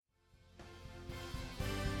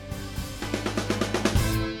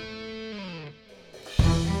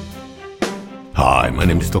Hi, my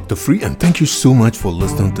name is Dr. Free, and thank you so much for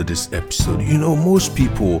listening to this episode. You know, most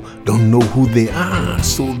people don't know who they are,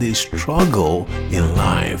 so they struggle in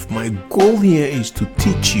life. My goal here is to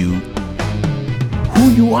teach you who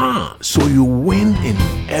you are so you win in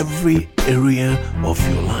every area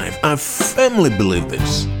of your life. I firmly believe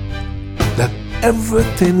this, that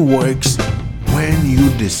everything works when you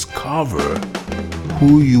discover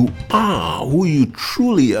who you are, who you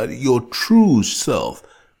truly are, your true self.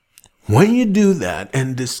 When you do that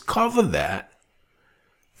and discover that,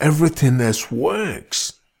 everything else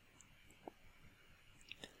works.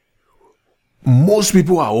 Most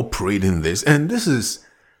people are operating this, and this is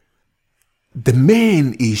the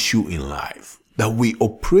main issue in life, that we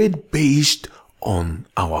operate based on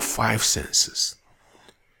our five senses.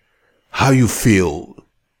 How you feel.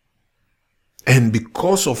 And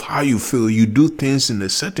because of how you feel, you do things in a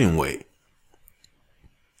certain way.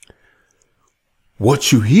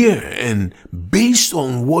 What you hear, and based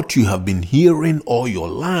on what you have been hearing all your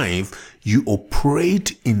life, you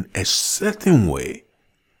operate in a certain way.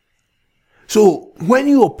 So when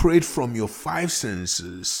you operate from your five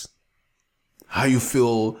senses, how you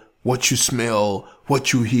feel, what you smell,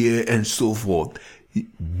 what you hear, and so forth,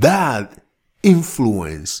 that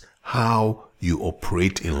influence how you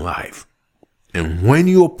operate in life. And when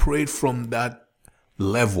you operate from that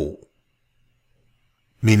level,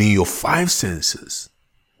 meaning your five senses,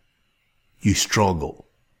 you struggle.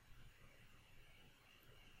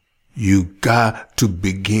 You got to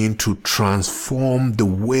begin to transform the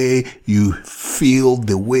way you feel,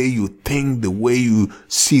 the way you think, the way you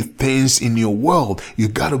see things in your world. You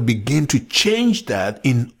got to begin to change that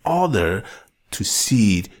in order to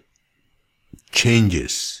see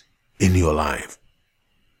changes in your life.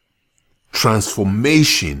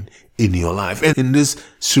 Transformation in your life. And in this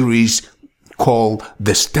series called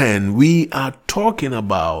The Stand, we are talking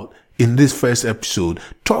about, in this first episode,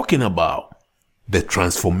 talking about the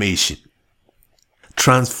transformation.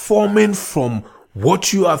 Transforming from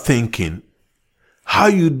what you are thinking, how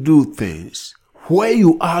you do things, where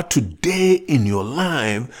you are today in your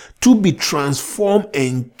life, to be transformed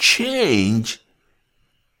and changed,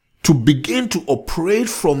 to begin to operate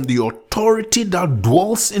from the authority that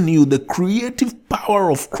dwells in you, the creative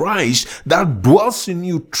power of Christ that dwells in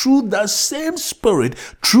you through that same Spirit,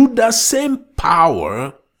 through that same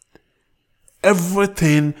power.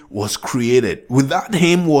 Everything was created. Without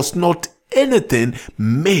Him was not anything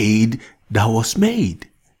made that was made.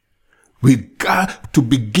 We got to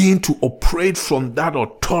begin to operate from that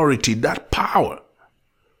authority, that power.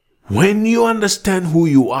 When you understand who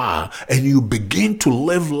you are and you begin to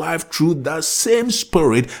live life through that same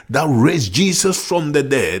Spirit that raised Jesus from the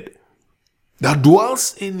dead, that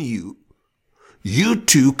dwells in you, you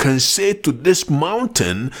too can say to this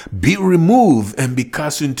mountain, be removed and be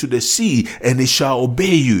cast into the sea, and it shall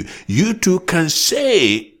obey you. You too can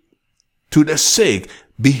say to the sick,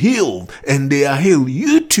 be healed, and they are healed.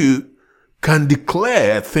 You too can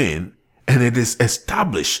declare a thing, and it is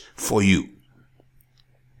established for you.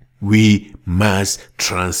 We must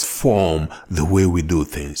transform the way we do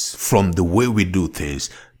things, from the way we do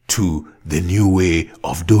things to the new way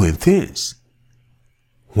of doing things.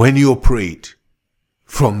 When you operate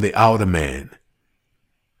from the outer man,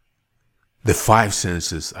 the five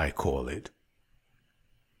senses I call it,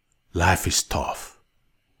 life is tough.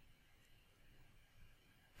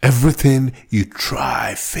 Everything you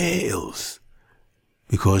try fails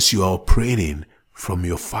because you are operating from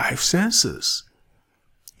your five senses.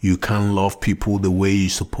 You can't love people the way you're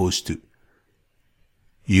supposed to.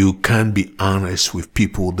 You can't be honest with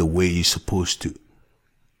people the way you're supposed to.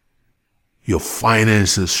 Your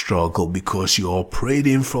finances struggle because you're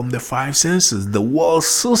operating from the five senses, the world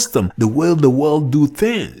system, the way the world do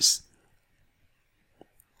things.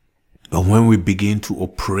 But when we begin to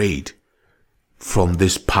operate from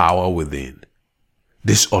this power within,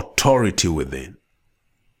 this authority within,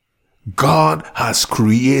 God has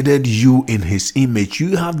created you in His image.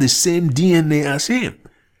 You have the same DNA as Him.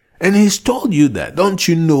 And He's told you that. Don't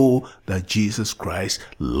you know that Jesus Christ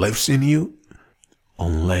lives in you?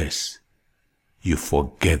 Unless you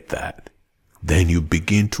forget that, then you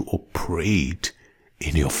begin to operate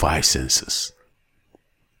in your five senses.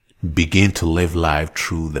 Begin to live life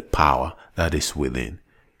through the power that is within.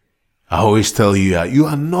 I always tell you, you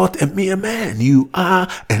are not a mere man. You are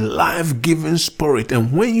a life-giving spirit.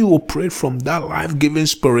 And when you operate from that life-giving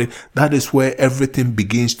spirit, that is where everything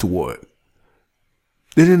begins to work.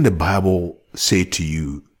 Didn't the Bible say to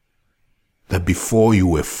you that before you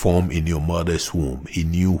were formed in your mother's womb, He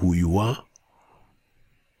knew who you are?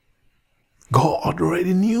 God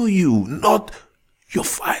already knew you, not your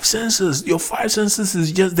five senses. Your five senses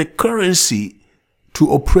is just the currency to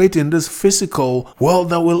operate in this physical world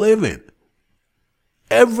that we live in.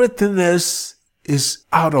 Everything else is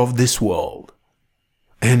out of this world.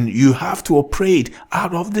 And you have to operate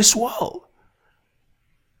out of this world.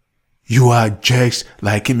 You are just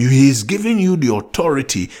like him. He is giving you the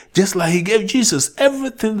authority, just like he gave Jesus.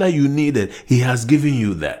 Everything that you needed, he has given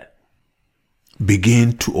you that.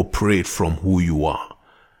 Begin to operate from who you are.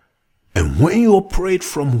 And when you operate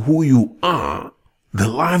from who you are, the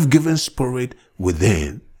life-giving spirit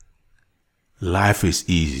within, life is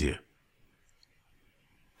easier.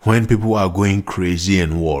 When people are going crazy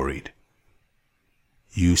and worried,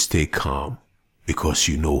 you stay calm because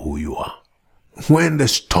you know who you are. When the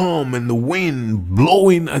storm and the wind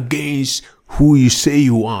blowing against who you say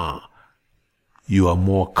you are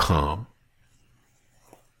more calm.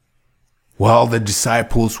 While the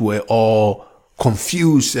disciples were all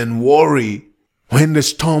confused and worried when the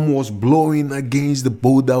storm was blowing against the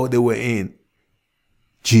boat that they were in,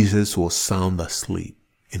 Jesus was sound asleep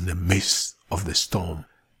in the midst of the storm,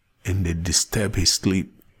 and they disturbed his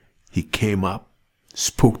sleep. He came up,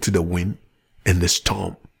 spoke to the wind and the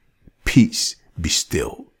storm, "Peace, be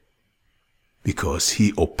still," because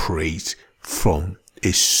he operates from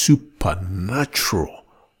a supernatural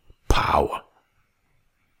power,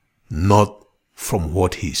 not from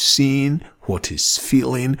what he's seeing, what he's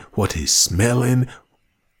feeling, what he's smelling.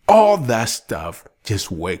 All that stuff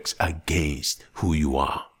just works against who you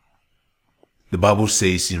are. The Bible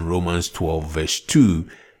says in Romans 12 verse 2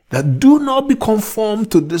 that do not be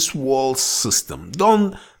conformed to this world system.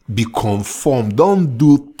 Don't be conformed. Don't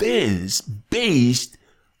do things based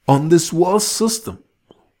on this world system,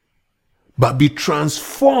 but be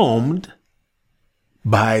transformed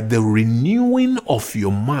by the renewing of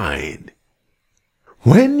your mind.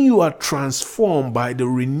 When you are transformed by the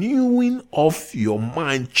renewing of your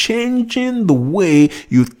mind, changing the way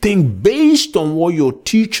you think based on what your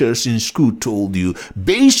teachers in school told you,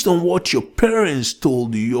 based on what your parents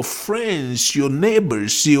told you, your friends, your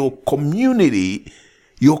neighbors, your community,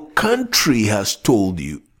 your country has told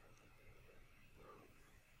you.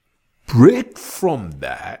 Break from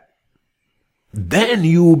that, then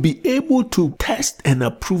you will be able to test and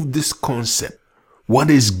approve this concept. What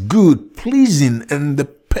is good, pleasing, and the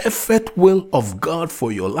perfect will of God for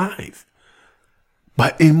your life.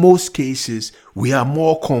 But in most cases, we are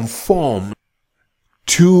more conformed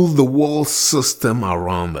to the world system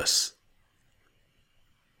around us.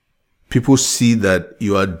 People see that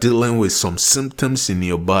you are dealing with some symptoms in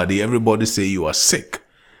your body. Everybody say you are sick.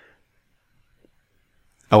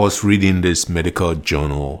 I was reading this medical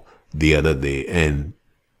journal the other day, and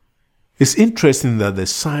it's interesting that the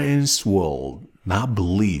science world now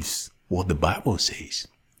believes what the Bible says.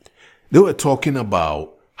 They were talking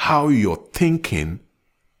about how your thinking,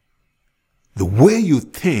 the way you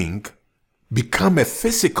think, become a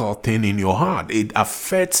physical thing in your heart. It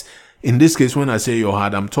affects, in this case, when I say your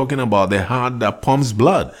heart, I'm talking about the heart that pumps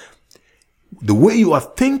blood. The way you are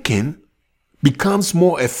thinking becomes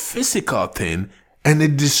more a physical thing, and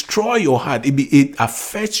it destroys your heart. It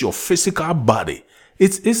affects your physical body.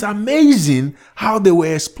 It's amazing how they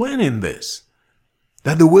were explaining this.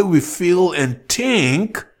 That the way we feel and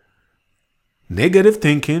think, negative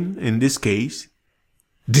thinking in this case,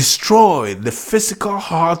 destroy the physical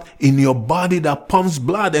heart in your body that pumps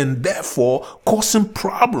blood and therefore causing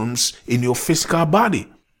problems in your physical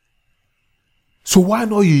body. So why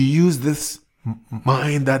not you use this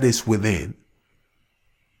mind that is within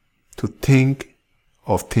to think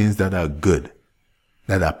of things that are good,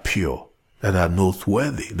 that are pure, that are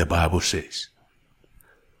noteworthy, the Bible says.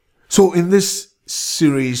 So in this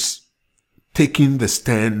series, Taking the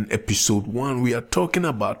Stand, episode 1, we are talking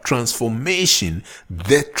about transformation.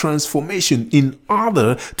 The transformation. In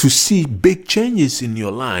order to see big changes in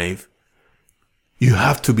your life, you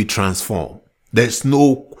have to be transformed. There's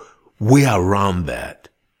no way around that.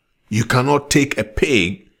 You cannot take a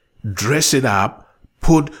pig, dress it up,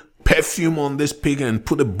 put perfume on this pig and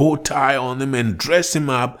put a bow tie on him and dress him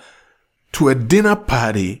up to a dinner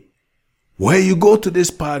party where you go to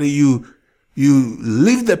this party, you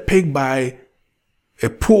leave the pig by a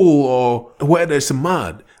pool or where there's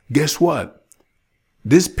mud. Guess what?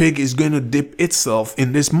 This pig is going to dip itself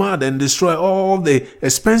in this mud and destroy all the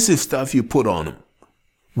expensive stuff you put on him.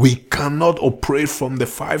 We cannot operate from the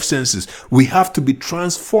five senses. We have to be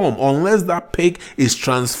transformed. Unless that pig is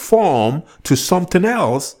transformed to something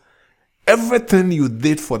else, everything you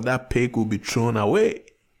did for that pig will be thrown away.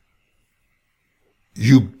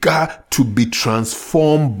 You got to be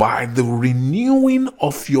transformed by the renewing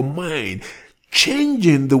of your mind,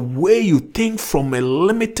 changing the way you think from a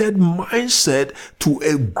limited mindset to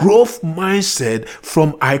a growth mindset,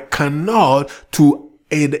 from I cannot to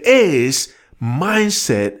It is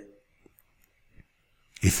mindset.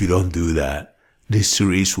 If you don't do that, this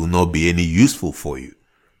series will not be any useful for you.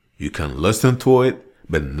 You can listen to it,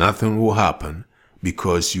 but nothing will happen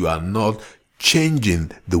because you are not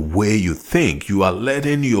changing the way you think. You are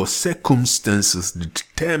letting your circumstances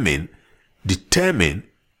determine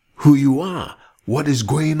who you are. What is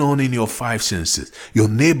going on in your five senses? Your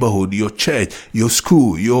neighborhood, your church, your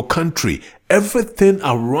school, your country. Everything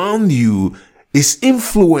around you is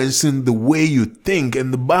influencing the way you think.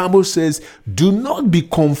 And the Bible says, do not be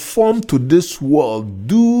conformed to this world.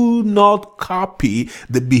 Do not copy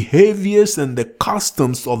the behaviors and the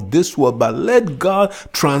customs of this world, but let God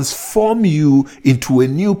transform you into a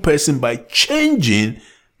new person by changing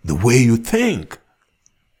the way you think.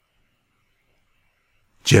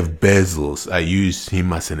 Jeff Bezos, I used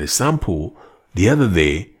him as an example the other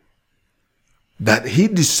day, that he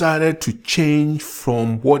decided to change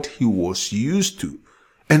from what he was used to.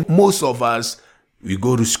 And most of us, we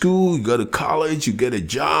go to school, you go to college, you get a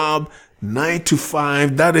job, 9 to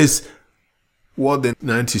 5. That is what the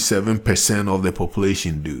 97% of the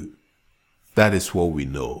population do. That is what we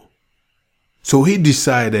know. So he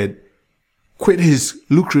decided, quit his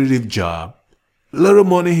lucrative job, little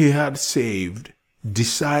money he had saved,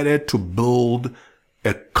 decided to build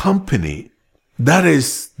a company that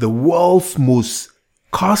is the world's most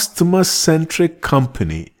customer-centric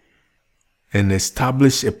company and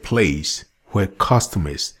establish a place where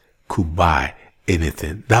customers could buy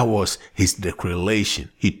anything. That was his declaration.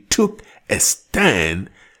 He took a stand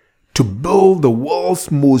to build the world's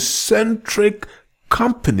most centric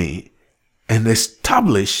company and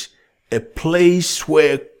establish a place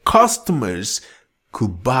where customers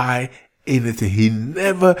could buy anything. He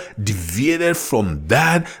never deviated from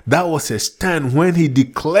that. That was a stand. When he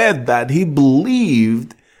declared that, he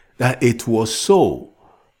believed that it was so.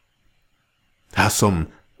 Has some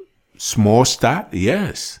small start,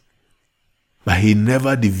 yes, but he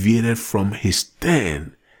never deviated from his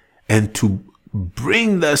stand. And to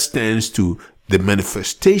bring that stance to the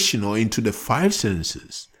manifestation or into the five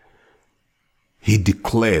senses, he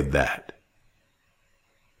declared that.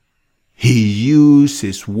 He used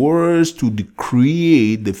his words to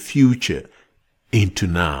create the future into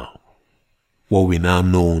now, what we now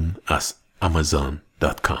know as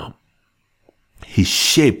Amazon.com. He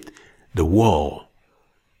shaped the world.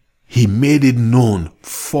 He made it known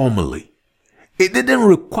formally. It didn't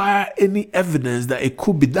require any evidence that it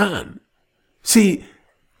could be done. See,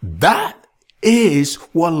 that is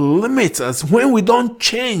what limits us when we don't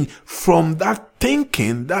change from that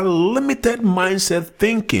thinking, that limited mindset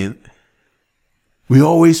thinking. We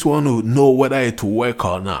always want to know whether it will work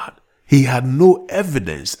or not. He had no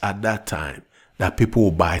evidence at that time that people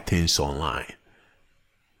will buy things online.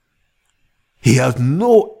 He has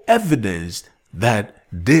no evidence that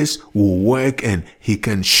this will work and he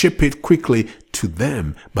can ship it quickly to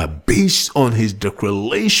them. But based on his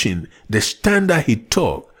declaration, the standard he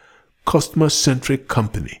took, customer-centric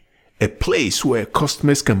company, a place where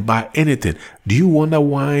customers can buy anything. Do you wonder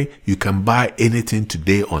why you can buy anything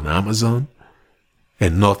today on Amazon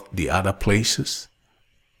and not the other places?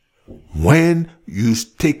 When you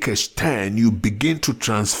take a stand, you begin to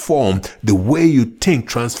transform the way you think.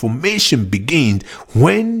 Transformation begins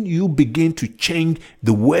when you begin to change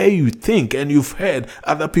the way you think. And you've heard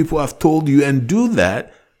other people have told you, and do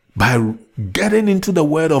that by getting into the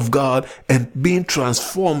Word of God and being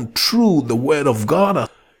transformed through the Word of God.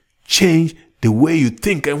 Change the way you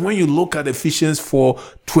think. And when you look at Ephesians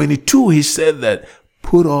 4:22, he said that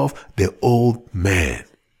put off the old man.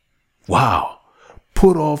 Wow.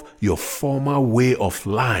 Put off your former way of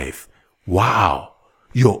life. Wow.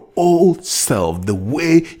 Your old self, the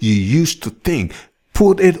way you used to think,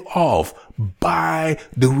 put it off by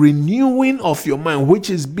the renewing of your mind, which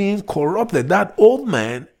is being corrupted. That old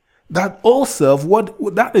man, that old self, what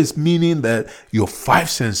that is meaning that your five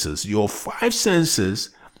senses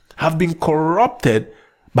have been corrupted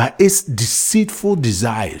by its deceitful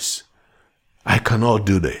desires. I cannot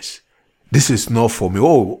do this. This is not for me.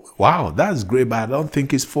 Oh, wow, that's great, but I don't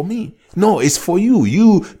think it's for me. No, it's for you.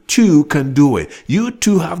 You too can do it. You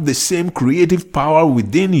too have the same creative power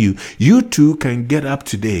within you. You too can get up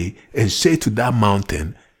today and say to that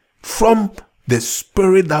mountain, from the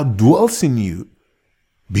spirit that dwells in you,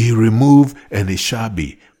 be removed, and it shall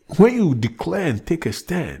be. When you declare and take a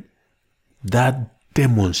stand, that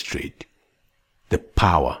demonstrates the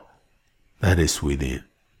power that is within.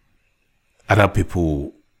 Other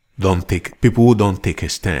people who don't take a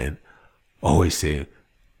stand always say,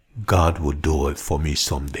 God will do it for me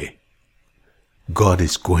someday. God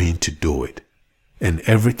is going to do it. And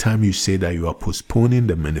every time you say that, you are postponing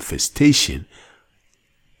the manifestation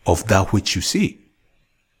of that which you see.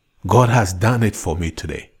 God has done it for me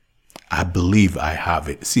today. I believe I have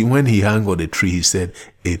it. See, when he hung on the tree, he said,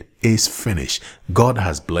 it is finished. God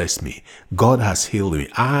has blessed me. God has healed me.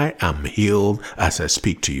 I am healed as I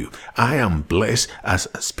speak to you. I am blessed as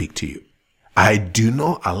I speak to you. I do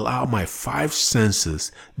not allow my five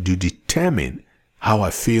senses to determine how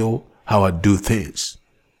I feel, how I do things.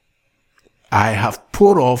 I have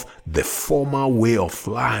put off the former way of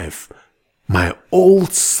life, my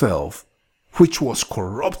old self, which was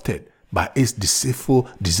corrupted by its deceitful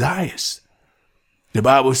desires. The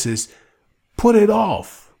Bible says, put it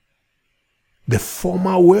off. The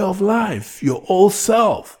former way of life, your old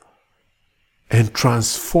self, and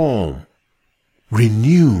transform,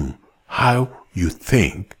 renew how you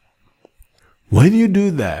think. When you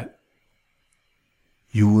do that,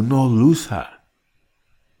 you will not lose her.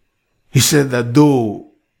 He said that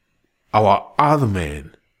though our other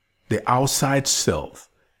man, the outside self,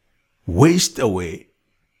 waste away,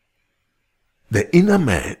 the inner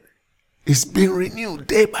man is being renewed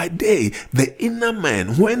day by day. The inner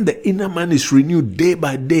man, when the inner man is renewed day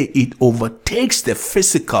by day, it overtakes the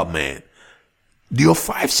physical man, your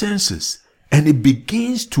five senses, and it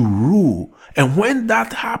begins to rule. And when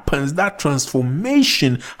that happens, that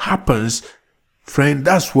transformation happens, friend,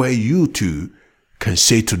 that's where you too can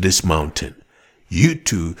say to this mountain, you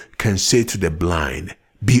too can say to the blind,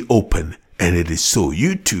 be open, and it is so.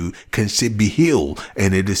 You too can say, be healed,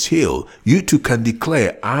 and it is healed. You too can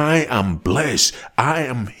declare, I am blessed, I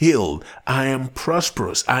am healed, I am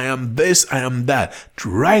prosperous, I am this, I am that.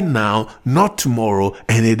 Right now, not tomorrow,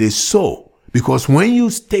 and it is so. Because when you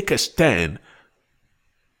take a stand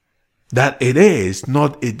that it is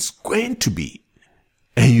not, it's going to be,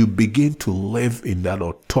 and you begin to live in that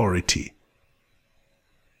authority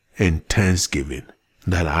and thanksgiving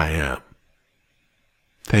that I am.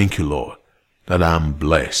 Thank you, Lord, that I'm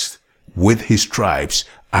blessed. With his stripes,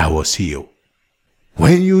 I was healed.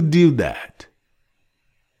 When you do that,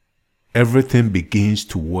 everything begins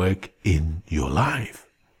to work in your life.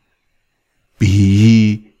 Be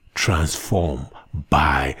ye transformed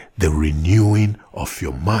by the renewing of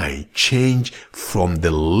your mind. Change from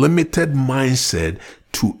the limited mindset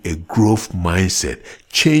to a growth mindset.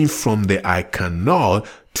 Change from the I cannot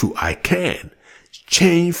to I can.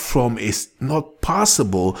 Change from it's not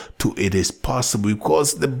possible to it is possible,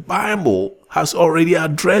 because the Bible has already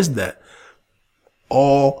addressed that.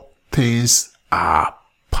 All things are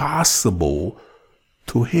possible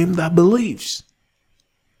to him that believes.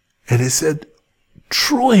 And it said,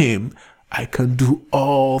 through him, I can do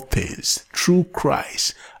all things. Through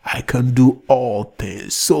Christ, I can do all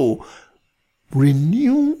things. So,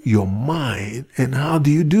 renew your mind. And how do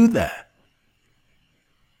you do that?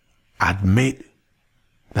 Admit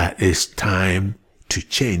that it's time to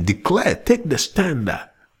change. Declare, take the stand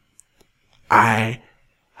that I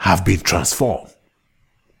have been transformed.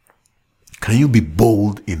 Can you be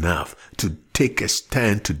bold enough to take a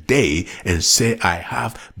stand today and say, I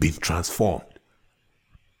have been transformed?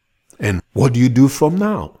 And what do you do from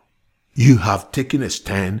now? You have taken a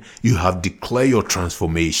stand. You have declared your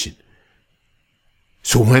transformation.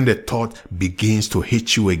 So when the thought begins to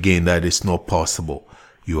hit you again that it's not possible,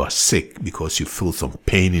 you are sick because you feel some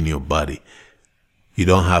pain in your body. You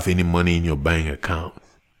don't have any money in your bank account.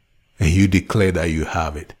 And you declare that you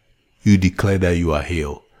have it. You declare that you are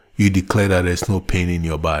healed. You declare that there's no pain in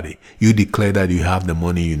your body. You declare that you have the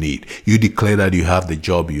money you need. You declare that you have the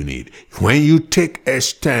job you need. When you take a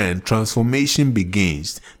stand, transformation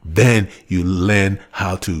begins. Then you learn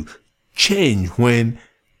how to change when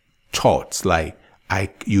thoughts like,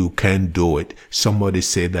 you can't do it. Somebody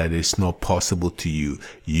said that it's not possible to you.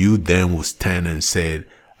 You then will stand and say,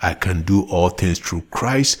 I can do all things through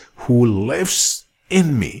Christ who lives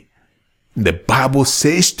in me. The Bible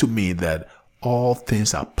says to me that all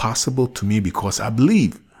things are possible to me because I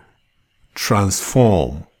believe.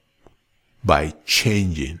 Transform by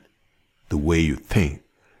changing the way you think.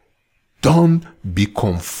 Don't be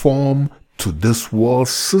conformed to this world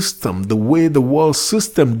system, the way the world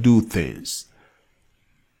system do things.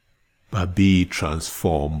 But be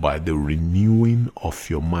transformed by the renewing of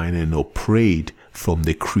your mind and operate from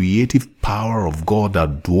the creative power of God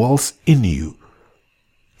that dwells in you.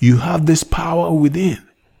 You have this power within.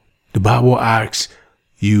 The Bible asks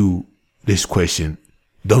you this question,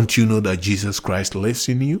 don't you know that Jesus Christ lives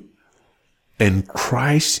in you? And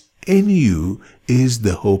Christ in you is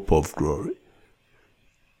the hope of glory.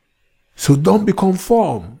 So don't be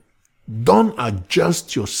conformed. Don't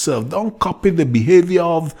adjust yourself. Don't copy the behavior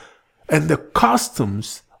of and the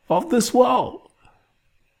customs of this world,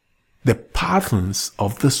 the patterns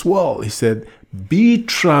of this world. He said, be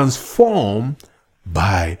transformed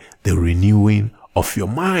by the renewing of your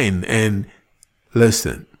mind. And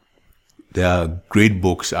listen, there are great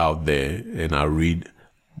books out there, and I read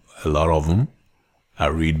a lot of them. I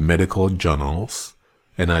read medical journals,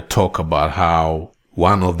 and I talk about how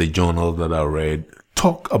one of the journals that I read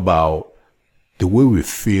talk about the way we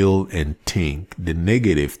feel and think, the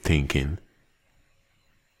negative thinking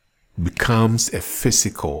becomes a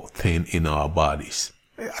physical thing in our bodies.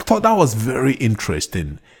 I thought that was very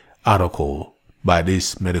interesting article by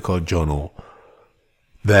this medical journal,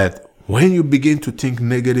 that when you begin to think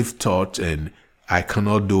negative thoughts and I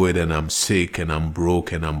cannot do it, and I'm sick, and I'm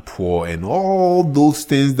broke, and I'm poor, and all those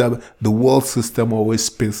things that the world system always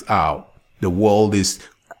spits out. The world is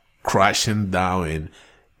crashing down, and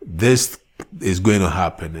this is going to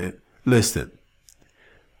happen. And listen,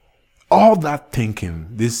 all that thinking,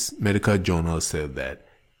 this medical journal said that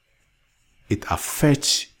it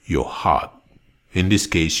affects your heart. In this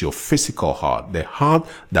case, your physical heart, the heart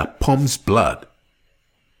that pumps blood.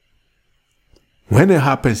 When it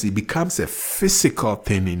happens, it becomes a physical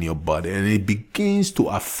thing in your body, and it begins to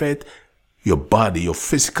affect your body, your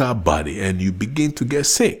physical body, and you begin to get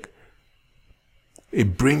sick.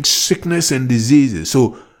 It brings sickness and diseases.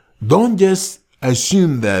 So don't just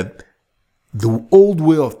assume that the old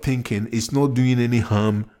way of thinking is not doing any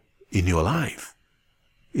harm in your life.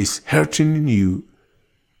 It's hurting you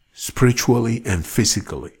spiritually and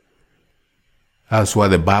physically. That's why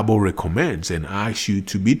the Bible recommends and asks you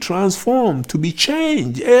to be transformed, to be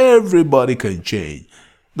changed. Everybody can change.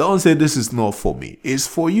 Don't say this is not for me. It's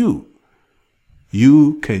for you.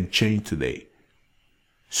 You can change today.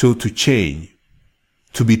 So to change,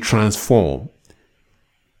 to be transformed,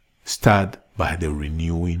 start by the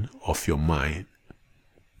renewing of your mind.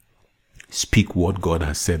 Speak what God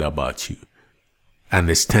has said about you.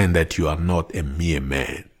 Understand that you are not a mere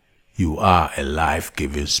man. You are a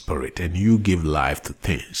life-giving spirit, and you give life to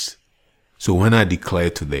things. So when I declare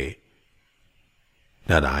today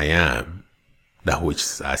that I am that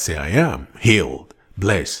which I say I am, healed,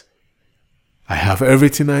 blessed, I have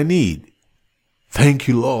everything I need. Thank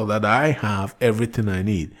you, Lord, that I have everything I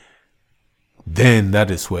need. Then that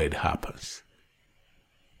is where it happens.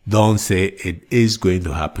 Don't say it is going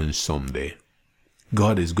to happen someday.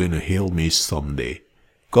 God is going to heal me someday.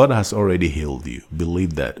 God has already healed you.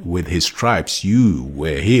 Believe that. With his stripes, you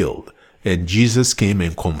were healed. And Jesus came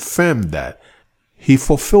and confirmed that. He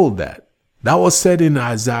fulfilled that. That was said in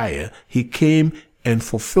Isaiah. He came and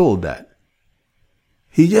fulfilled that.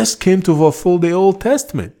 He just came to fulfill the Old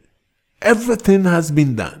Testament. Everything has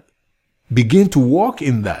been done. Begin to walk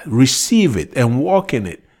in that. Receive it and walk in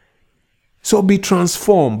it. So be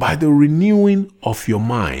transformed by the renewing of your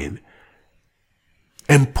mind.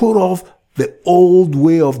 And put off the old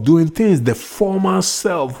way of doing things, the former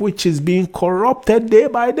self, which is being corrupted day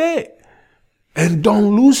by day. And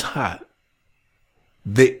don't lose heart.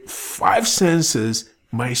 The five senses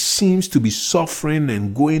might seem to be suffering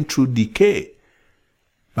and going through decay.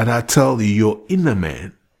 But I tell you, your inner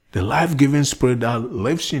man, the life-giving spirit that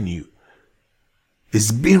lives in you,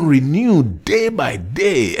 is being renewed day by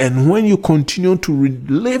day. And when you continue to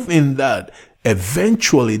live in that,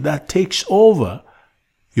 eventually that takes over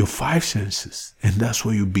your five senses. And that's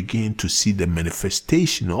where you begin to see the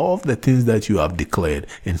manifestation of the things that you have declared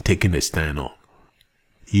and taken a stand on.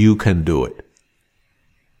 You can do it.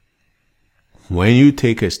 When you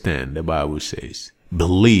take a stand, the Bible says,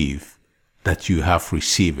 believe that you have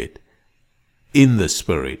received it in the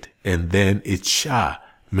spirit, and then it shall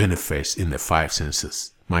manifest in the five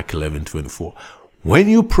senses. Mark 11:24. When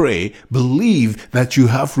you pray, believe that you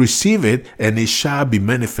have received it and it shall be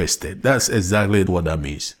manifested. That's exactly what that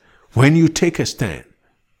means. When you take a stand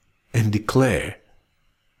and declare,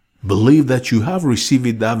 believe that you have received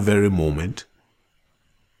it that very moment,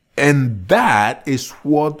 and that is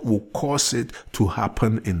what will cause it to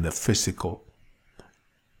happen in the physical.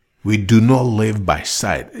 We do not live by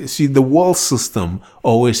sight. You see, the world system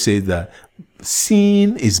always says that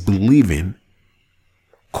seeing is believing,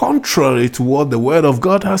 contrary to what the Word of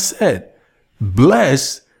God has said.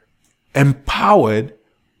 Blessed, empowered,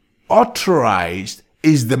 authorized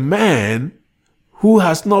is the man who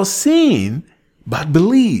has not seen but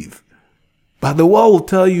believe. But the world will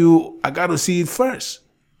tell you, I got to see it first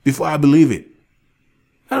before I believe it.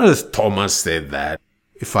 And as Thomas said that,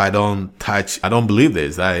 if I don't touch, I don't believe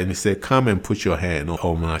this. And he said, come and put your hand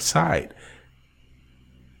on my side.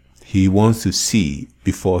 He wants to see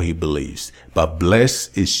before he believes. But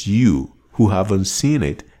blessed is you who haven't seen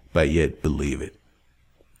it, but yet believe it.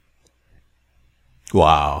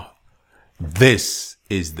 Wow. This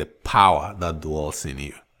is the power that dwells in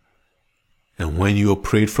you. And when you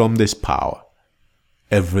operate from this power,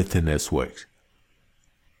 everything else works.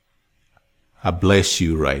 I bless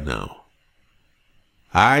you right now.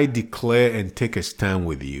 I declare and take a stand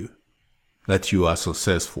with you that you are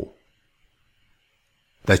successful,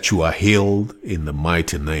 that you are healed in the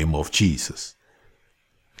mighty name of Jesus.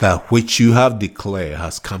 That which you have declared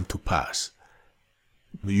has come to pass.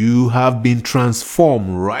 You have been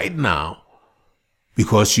transformed right now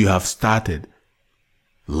because you have started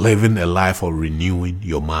living a life of renewing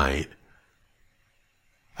your mind.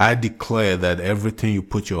 I declare that everything you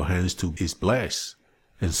put your hands to is blessed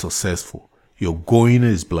and successful. Your going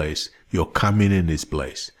is blessed. Your coming in is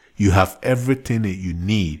blessed. You have everything that you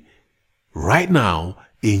need right now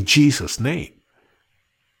in Jesus' name.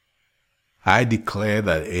 I declare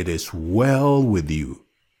that it is well with you.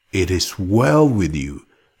 It is well with you.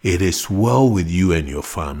 It is well with you and your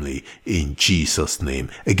family in Jesus' name.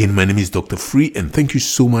 Again, my name is Dr. Free, and thank you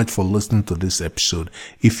so much for listening to this episode.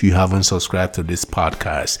 If you haven't subscribed to this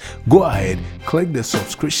podcast, go ahead, click the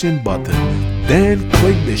subscription button, then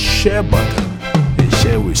click the share button and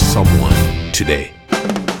share with someone today.